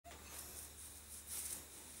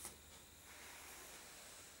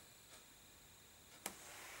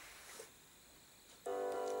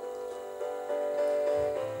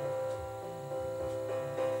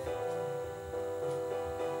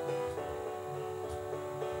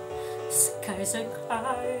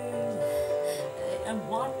Skyscraper. I'm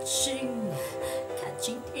watching,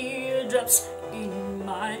 catching teardrops in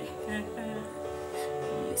my hair.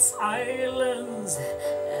 The silence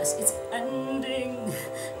as it's ending,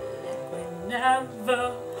 like we never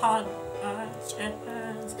had a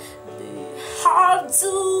chance. They had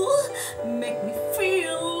to make me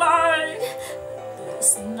feel like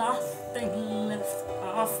there's nothing left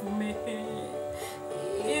of me.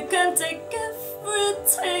 You can take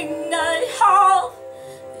everything I have,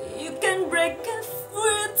 you can break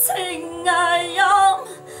everything I am,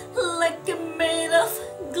 like I'm made of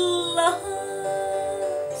glass,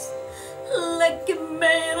 like I'm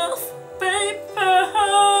made of paper.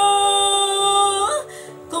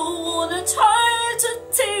 Go on and try to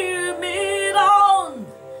tear me down,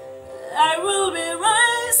 I will be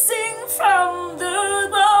rising from the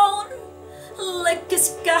ground, like a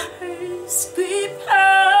skyscraper.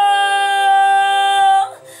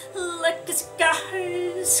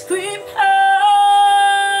 Skyscraper.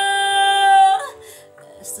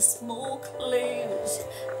 As the smoke clears,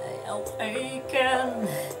 I awaken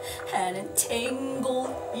and entangle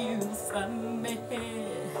you from me.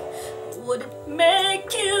 Would it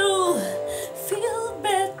make you feel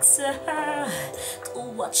better to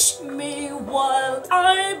watch me while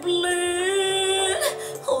I bleed?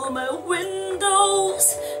 All my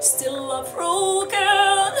windows still are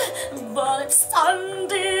broken, but I'm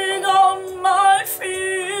standing on my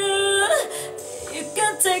feet. You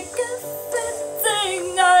can take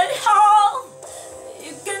everything I have,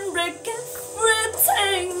 you can break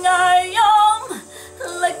everything I am,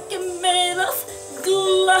 like I'm made of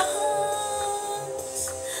glass,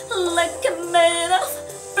 like I'm made of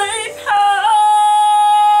paper.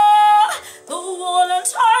 Go on and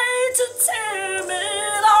try to tear me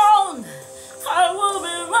down, I will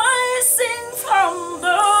be rising from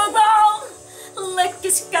the ground, like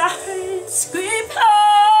a skyscraper,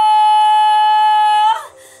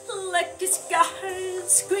 like a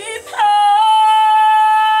skyscraper.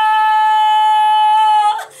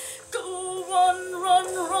 Go on, run,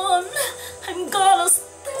 run, I'm gonna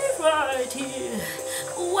stay right here,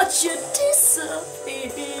 watch you disappear.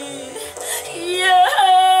 Yeah,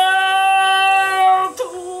 go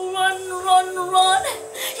run, run, run.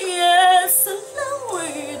 Yes, a long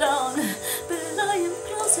way down, but I am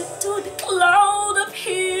closer to the cloud up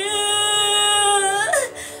here.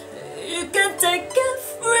 You can take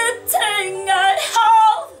everything I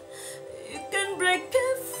have, you can break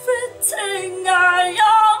everything I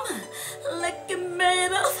am, like I'm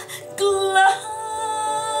made of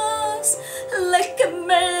glass, like I'm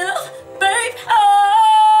made of paper.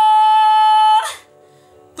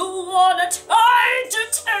 Go on and try to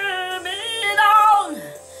tear me down,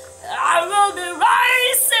 I will be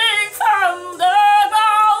rising from the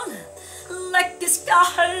ground, like a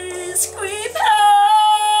skyscraper,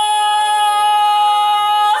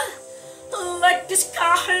 like a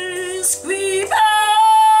skyscraper,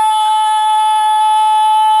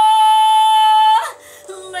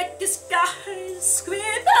 like a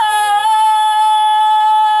skyscraper,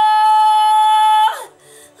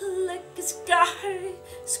 like a skyscraper.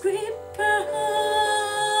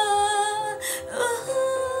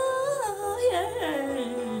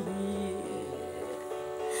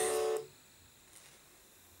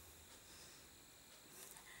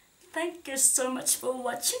 Thank you so much for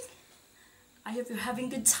watching. I hope you're having a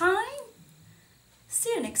good time. See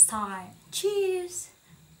you next time. Cheers.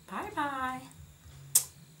 Bye bye.